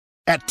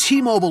At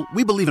T-Mobile,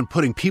 we believe in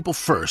putting people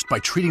first by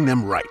treating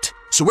them right.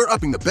 So we're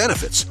upping the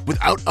benefits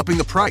without upping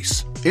the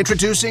price.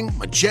 Introducing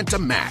Magenta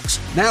Max,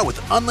 now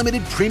with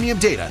unlimited premium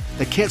data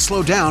that can't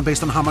slow down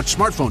based on how much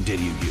smartphone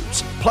data you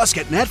use. Plus,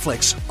 get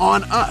Netflix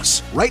on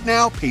us. Right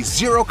now, pay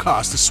zero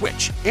cost to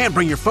switch. And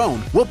bring your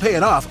phone, we'll pay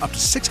it off up to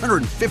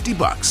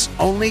 $650.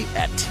 Only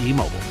at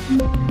T-Mobile.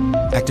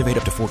 Activate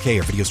up to 4K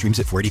or video streams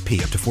at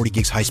 480p. Up to 40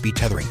 gigs high-speed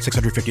tethering.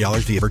 $650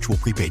 via virtual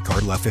prepaid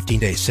card. Allow 15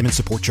 days. SIM and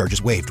support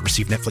charges waived.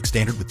 Receive Netflix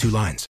standard with 2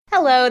 lines.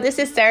 Hello, this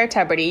is Sarah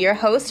Tuberty, your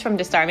host from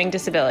Disarming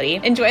Disability.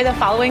 Enjoy the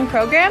following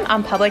program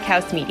on Public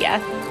House Media.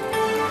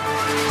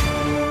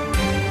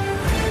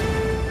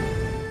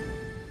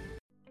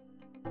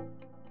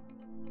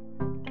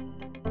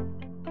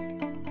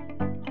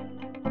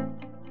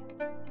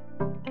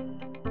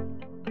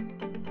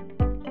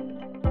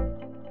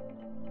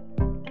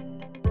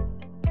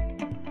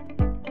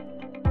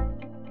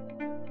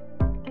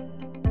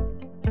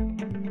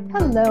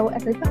 Hello,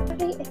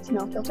 everybody. It's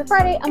No Filter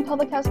Friday on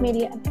Public House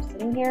Media, and I'm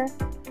sitting here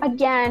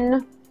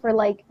again for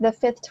like the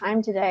 5th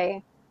time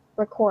today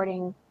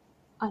recording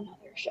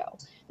another show.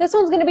 This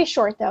one's going to be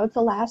short, though. It's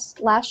the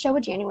last show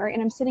of January,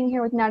 and I'm sitting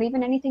here with not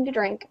even anything to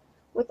drink,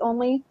 with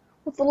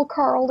little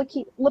Carl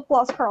lip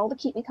gloss Carl to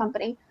keep me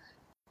company.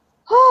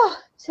 Oh,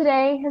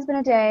 today has been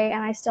a day,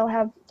 and I still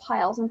have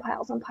piles and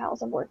piles and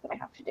piles of work that I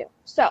have to do.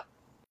 So,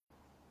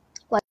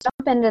 let's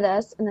jump into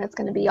this, and it's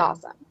going to be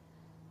awesome.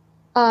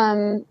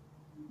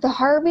 The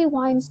Harvey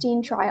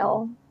Weinstein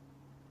trial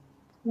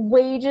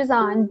wages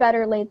on,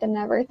 better late than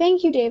never.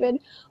 Thank you, David.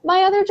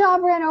 My other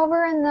job ran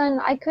over, and then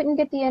I couldn't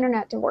get the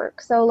internet to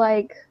work. So,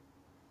 I'm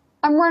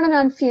running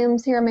on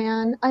fumes here,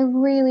 man. I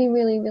really,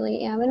 really,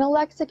 really am. And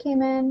Alexa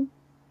came in.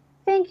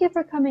 Thank you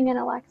for coming in,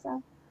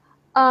 Alexa.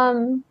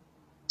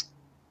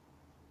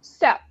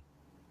 So,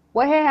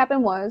 what had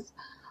happened was,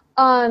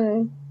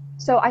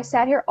 so I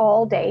sat here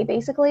all day,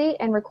 basically,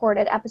 and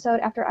recorded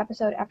episode after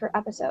episode after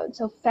episode.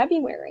 So,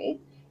 February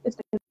is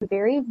going to be a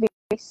very,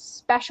 very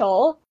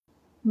special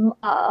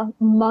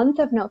month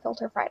of No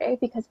Filter Friday,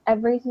 because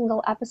every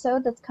single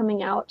episode that's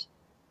coming out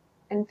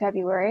in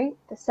February,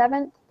 the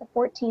 7th, the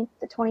 14th,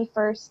 the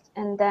 21st,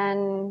 and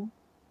then,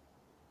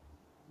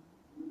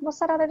 what's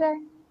that other day?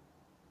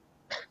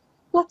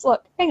 Let's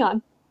look. Hang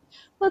on.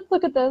 Let's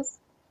look at this.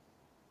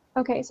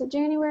 Okay, so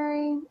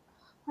January,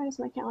 why does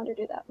my calendar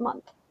do that?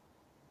 Month.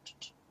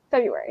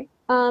 February.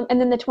 And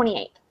then the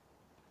 28th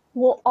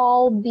will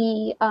all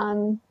be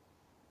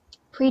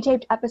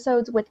pre-taped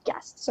episodes with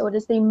guests. So it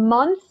is the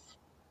month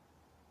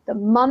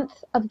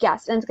of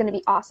guests, and it's going to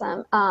be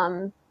awesome.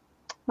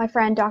 My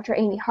friend Dr.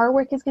 Amy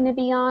Harwick is going to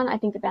be on, I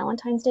think, the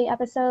Valentine's Day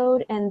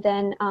episode, and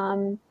then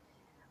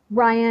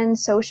Ryan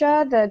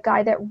Sosha, the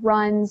guy that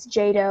runs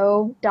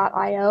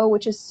Jado.io,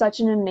 which is such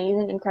an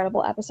amazing,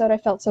 incredible episode. I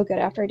felt so good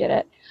after I did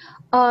it.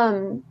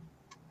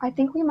 I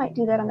think we might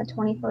do that on the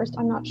 21st.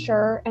 I'm not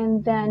sure.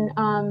 And then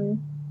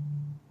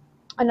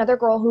another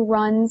girl who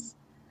runs,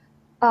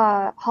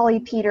 Holly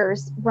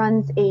Peters,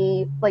 runs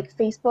a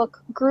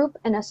Facebook group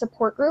and a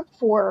support group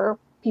for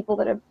people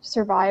that have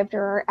survived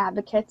or are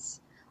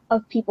advocates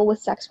of people with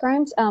sex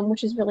crimes,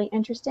 which is really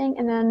interesting.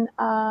 And then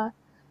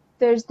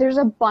there's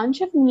a bunch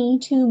of Me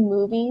Too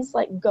movies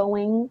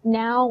going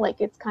now.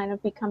 It's kind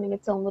of becoming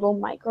its own little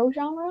micro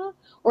genre,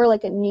 or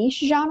a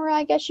niche genre,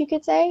 I guess you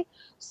could say.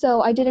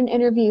 So I did an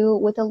interview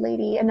with a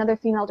lady, another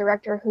female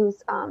director,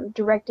 who's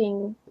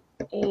directing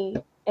a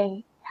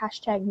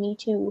hashtag Me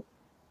Too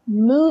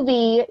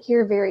movie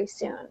here very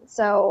soon.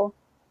 So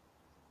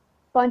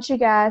bunch of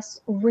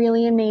guests,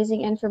 really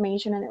amazing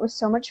information, and it was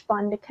so much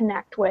fun to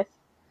connect with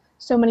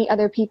so many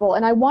other people.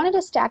 And I wanted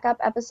to stack up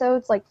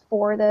episodes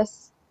for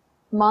this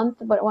month,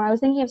 but when I was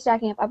thinking of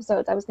stacking up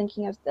episodes, I was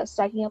thinking of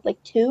stacking up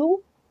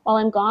 2 while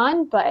I'm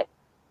gone, but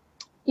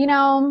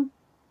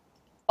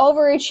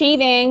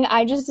overachieving,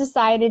 I just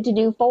decided to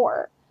do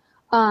 4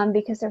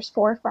 because there's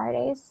 4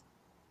 Fridays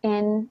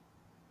in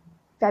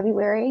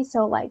February,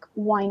 so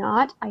why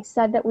not? I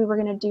said that we were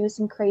going to do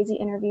some crazy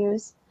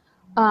interviews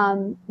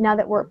now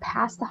that we're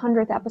past the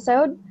 100th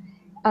episode,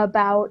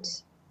 about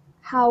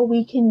how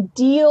we can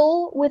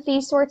deal with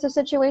these sorts of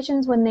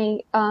situations when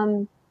they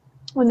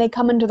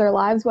come into their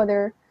lives,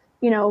 whether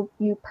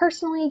you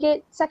personally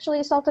get sexually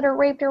assaulted or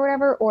raped or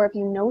whatever, or if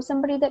you know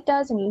somebody that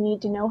does and you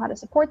need to know how to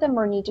support them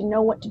or need to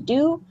know what to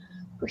do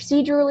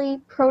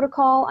procedurally,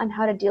 protocol on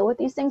how to deal with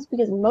these things,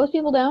 because most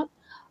people don't.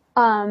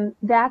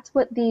 That's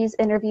what these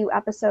interview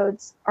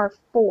episodes are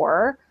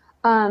for,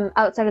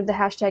 outside of the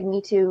hashtag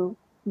MeToo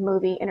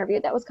movie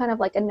interview. That was kind of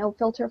like a No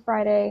Filter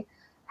Friday,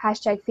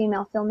 hashtag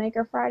Female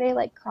Filmmaker Friday,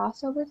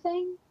 crossover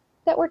thing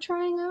that we're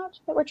trying out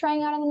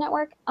on the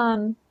network.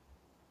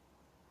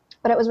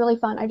 But it was really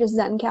fun. I just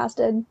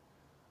Zencasted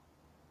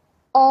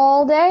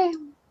all day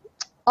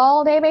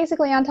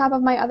basically on top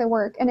of my other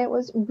work, and it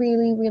was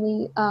really,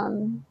 really,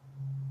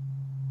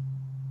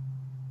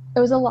 it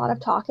was a lot of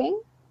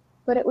talking,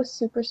 but it was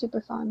super,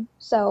 super fun.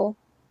 So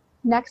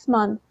next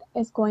month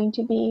is going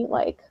to be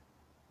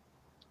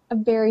a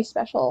very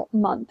special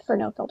month for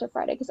No Filter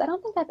Friday, because I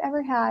don't think I've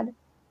ever had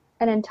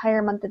an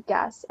entire month of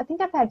guests. I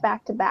think I've had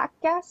back-to-back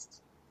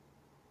guests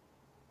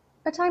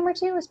a time or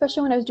two,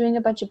 especially when I was doing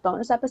a bunch of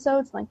bonus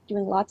episodes, like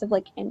doing lots of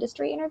like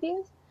industry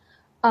interviews.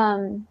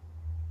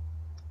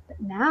 But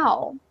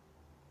now,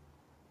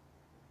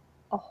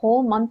 a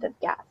whole month of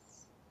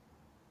guests.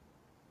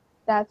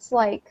 That's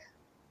like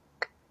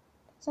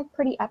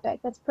pretty epic.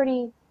 That's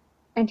pretty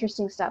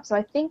interesting stuff. So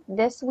I think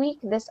this week,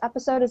 this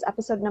episode is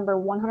episode number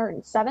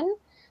 107.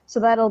 So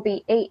that'll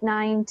be 8,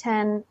 9,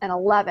 10, and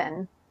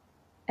 11.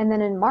 And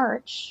then in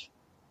March,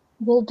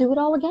 we'll do it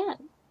all again.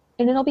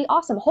 And it'll be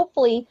awesome.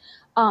 Hopefully,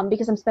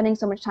 because I'm spending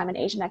so much time in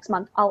Asia next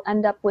month, I'll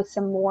end up with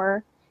some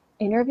more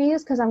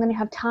interviews because I'm going to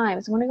have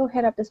time. So I'm going to go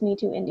hit up this Me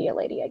Too India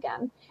lady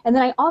again. And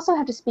then I also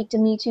have to speak to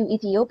Me Too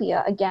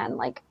Ethiopia again,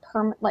 like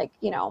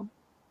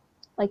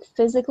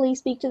physically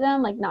speak to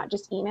them, like not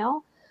just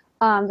email.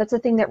 That's a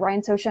thing that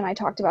Ryan Sosha and I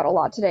talked about a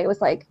lot today,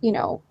 was like,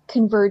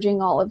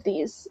 converging all of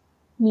these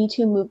Me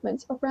Too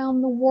movements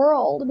around the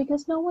world,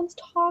 because no one's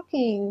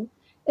talking.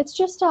 It's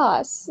just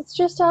us. It's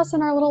just us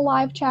in our little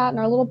live chat and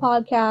our little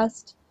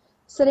podcast,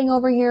 sitting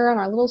over here in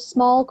our little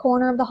small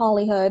corner of the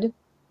Hollywood.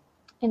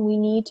 And we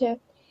need to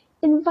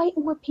invite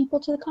more people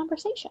to the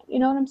conversation. You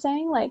know what I'm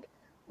saying? Like,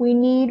 we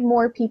need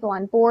more people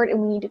on board,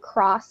 and we need to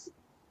cross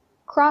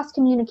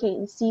communicate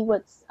and see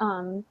what's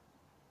going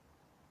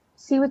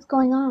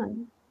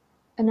on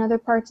in other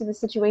parts of the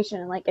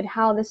situation, and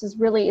how this is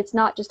really, it's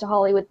not just a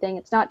Hollywood thing,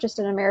 it's not just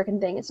an American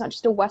thing, it's not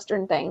just a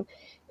Western thing,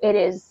 it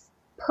is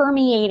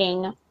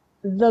permeating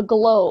the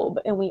globe,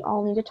 and we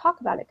all need to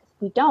talk about it, because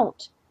if we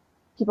don't,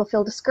 people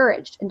feel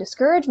discouraged, and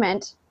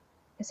discouragement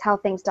is how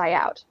things die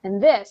out,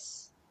 and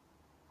this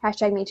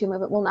 #MeToo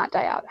movement will not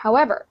die out.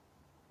 However,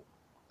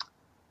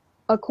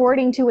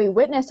 according to a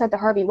witness at the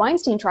Harvey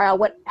Weinstein trial,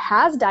 what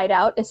has died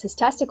out is his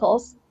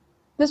testicles.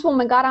 This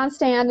woman got on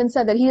stand and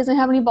said that he doesn't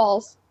have any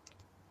balls.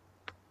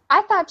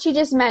 I thought she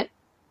just meant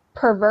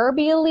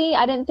proverbially.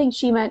 I didn't think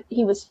she meant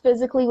he was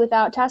physically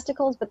without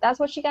testicles, but that's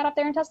what she got up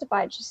there and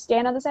testified. She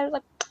stand on the side and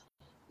was like,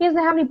 he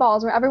doesn't have any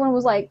balls. Where everyone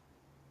was like,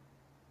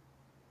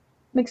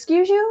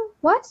 excuse you?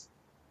 What?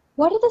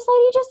 What did this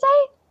lady just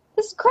say?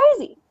 This is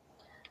crazy.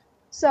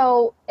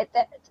 So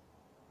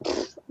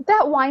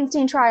that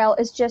Weinstein trial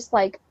is just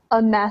like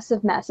a mess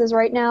of messes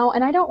right now,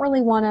 and I don't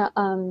really want to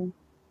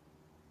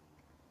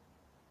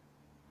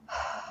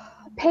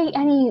pay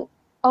any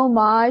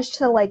homage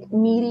to like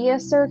media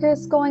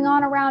circus going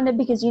on around it,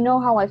 because you know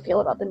how I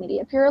feel about the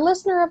media. If you're a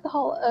listener of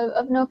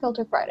of No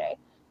Filter Friday,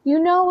 you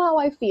know how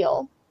I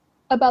feel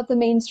about the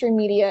mainstream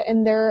media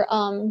and their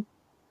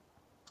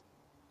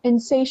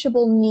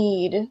insatiable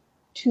need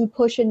to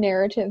push a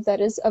narrative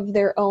that is of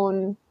their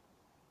own,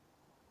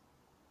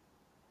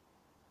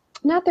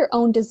 not their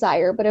own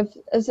desire, but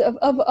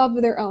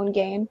of their own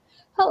gain.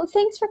 Oh,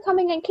 thanks for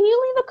coming in. Can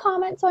you leave a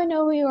comment so I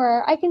know who you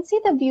are? I can see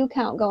the view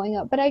count going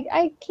up, but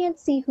I can't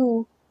see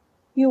who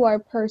you are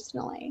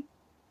personally.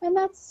 And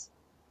that's,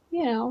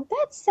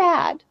 that's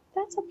sad.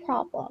 That's a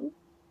problem.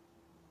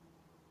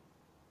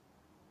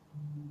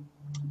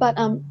 But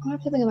I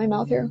have something in my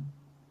mouth here.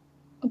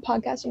 I'm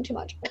podcasting too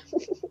much.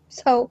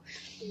 So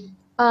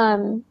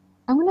I'm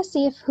going to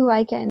see who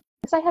I can,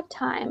 because I have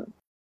time.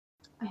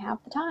 I have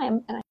the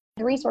time and I have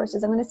the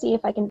resources. I'm going to see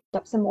if I can pick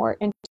up some more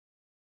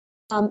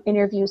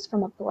interviews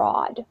from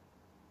abroad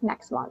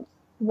next month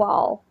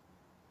while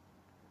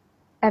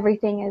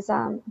everything is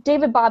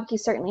David Bobke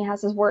certainly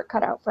has his work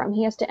cut out for him.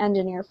 He has to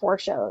engineer 4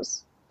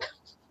 shows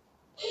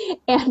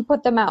and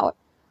put them out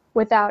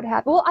without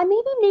having, well,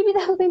 maybe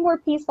that will be more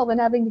peaceful than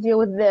having to deal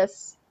with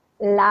this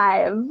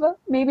live.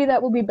 Maybe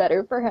that will be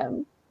better for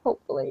him,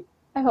 hopefully.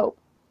 I hope.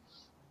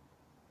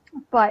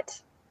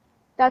 But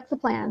that's the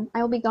plan.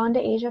 I will be gone to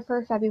Asia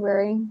for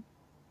February.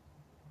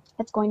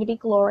 It's going to be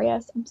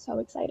glorious. I'm so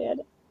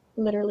excited.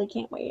 Literally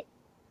can't wait.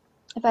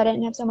 If I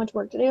didn't have so much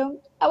work to do,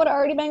 I would have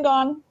already been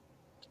gone.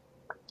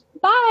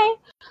 Bye!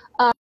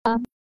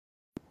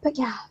 But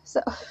yeah,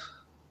 so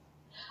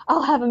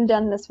I'll have them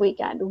done this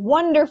weekend.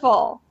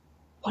 Wonderful!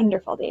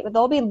 Wonderful, David.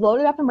 They'll be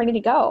loaded up and ready to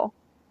go.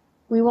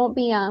 We won't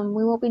be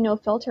no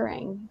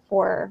filtering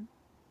for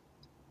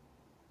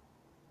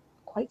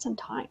quite some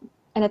time.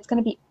 And it's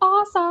going to be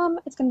awesome.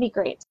 It's going to be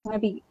great. I'm going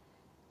to be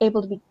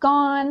able to be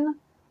gone,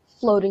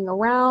 floating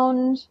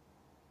around,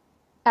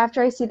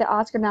 after I see the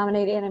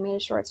Oscar-nominated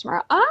animated shorts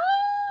tomorrow.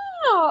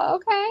 Oh,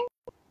 okay.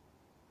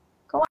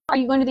 Go on. Are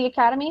you going to the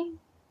Academy?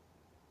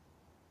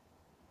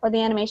 Or the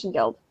Animation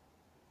Guild?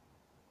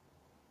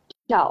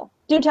 Do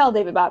tell,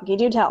 David Bobke.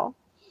 Do tell.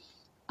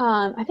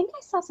 I think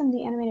I saw some of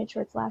the animated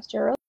shorts last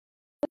year.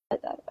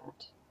 At that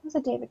event. It was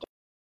a David.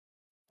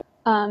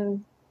 But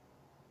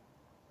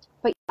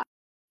yeah,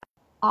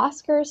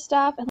 Oscar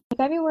stuff, and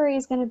February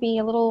is going to be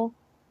a little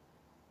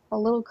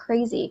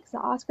crazy because the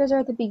Oscars are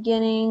at the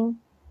beginning,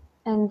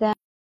 and then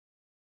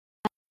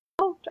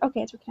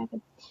okay, it's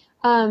reconnected.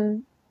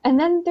 And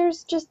then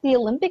there's just the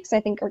Olympics. I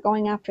think are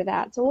going after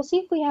that, so we'll see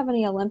if we have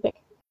any Olympic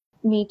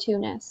Me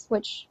Too-ness,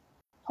 which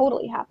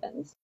totally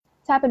happens.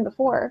 It's happened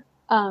before.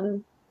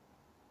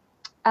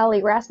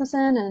 Ali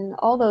Rasmussen and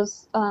all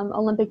those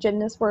Olympic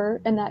gymnasts were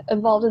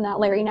involved in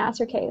that Larry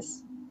Nassar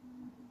case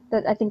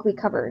that I think we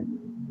covered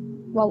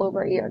well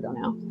over a year ago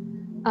now.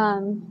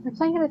 They're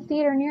playing at a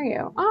theater near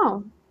you.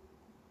 Oh.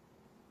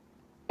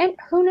 And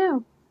who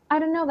knew? I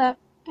didn't know that.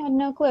 I had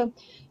no clue.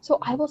 So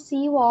I will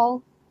see you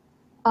all,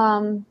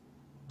 live.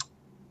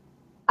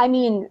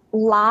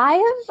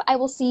 I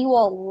will see you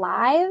all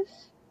live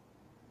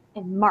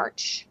in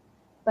March.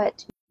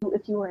 But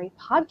if you are a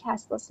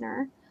podcast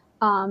listener,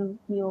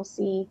 you'll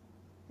see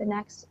the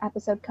next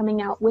episode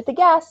coming out with a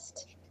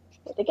guest,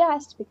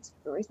 because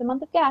February is the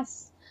month of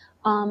guests,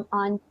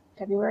 on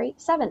February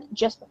 7th,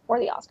 just before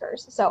the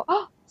Oscars. So,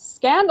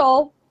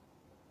 scandal!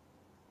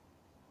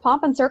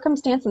 Pomp and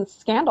circumstance and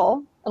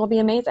scandal. It'll be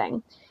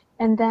amazing.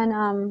 And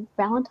then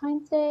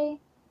Valentine's Day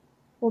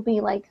will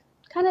be like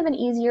kind of an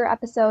easier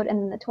episode, and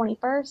then the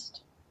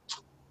 21st,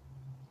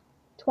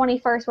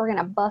 we're going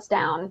to bust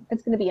down.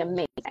 It's going to be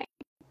amazing.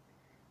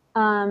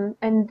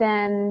 And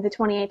then the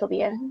 28th will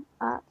be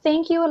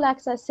thank you,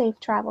 Alexa. Safe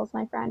travels,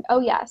 my friend. Oh,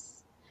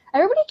 yes.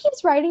 Everybody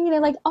keeps writing, and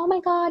they're like, oh, my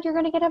God, you're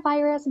going to get a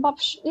virus.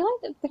 You're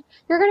going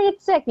to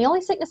get sick. The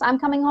only sickness I'm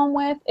coming home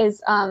with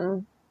is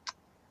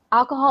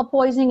alcohol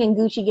poisoning and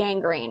Gucci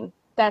gangrene.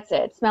 That's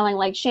it. Smelling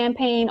like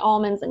champagne,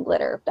 almonds, and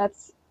glitter.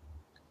 That's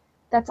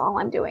all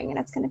I'm doing, and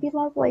it's going to be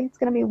lovely. It's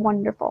going to be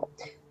wonderful.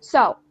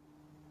 So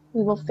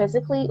we will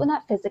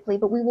not physically,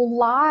 but we will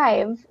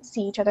live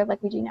see each other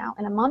like we do now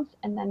in a month,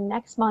 and then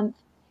next month,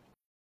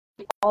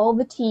 all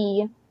the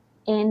tea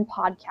in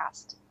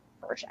podcast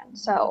version.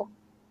 So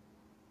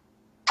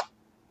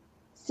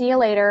see you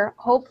later.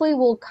 Hopefully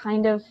we'll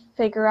kind of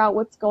figure out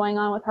what's going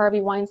on with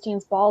Harvey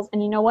Weinstein's balls.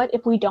 And you know what?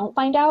 If we don't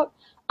find out,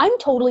 I'm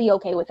totally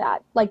okay with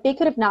that. Like, they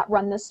could have not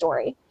run this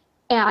story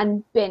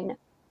and been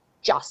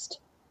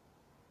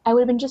I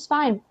would have been just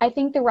fine. I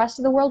think the rest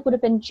of the world would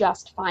have been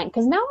just fine.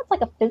 Because now it's like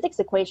a physics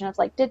equation. It's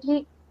like, is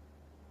he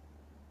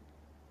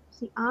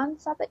on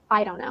something?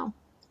 I don't know.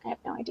 I have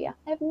no idea.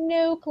 I have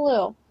no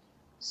clue.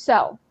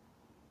 So,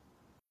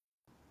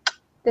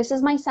 this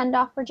is my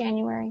send-off for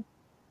January.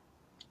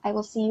 I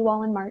will see you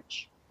all in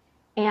March.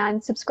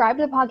 And subscribe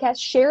to the podcast.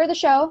 Share the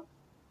show.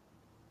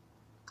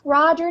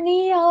 Roger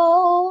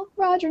Neal.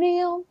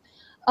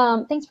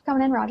 Thanks for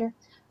coming in, Roger.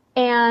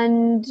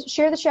 And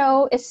share the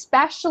show,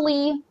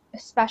 especially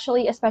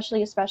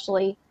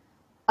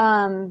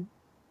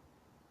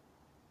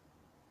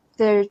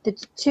the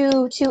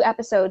two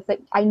episodes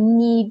that I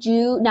need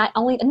you, not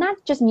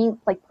just me,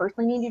 like,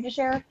 personally need you to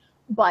share,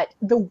 but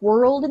the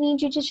world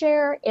needs you to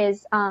share,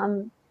 is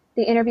the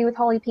interview with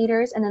Holly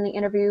Peters and then the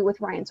interview with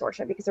Ryan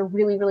Sorsha, because they're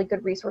really, really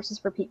good resources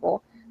for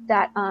people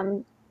that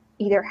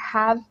either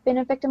have been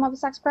a victim of a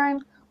sex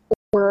crime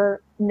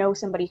or know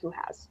somebody who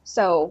has.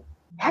 So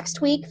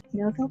next week,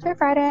 No Filter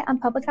Friday on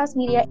Public House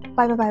Media.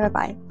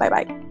 Bye.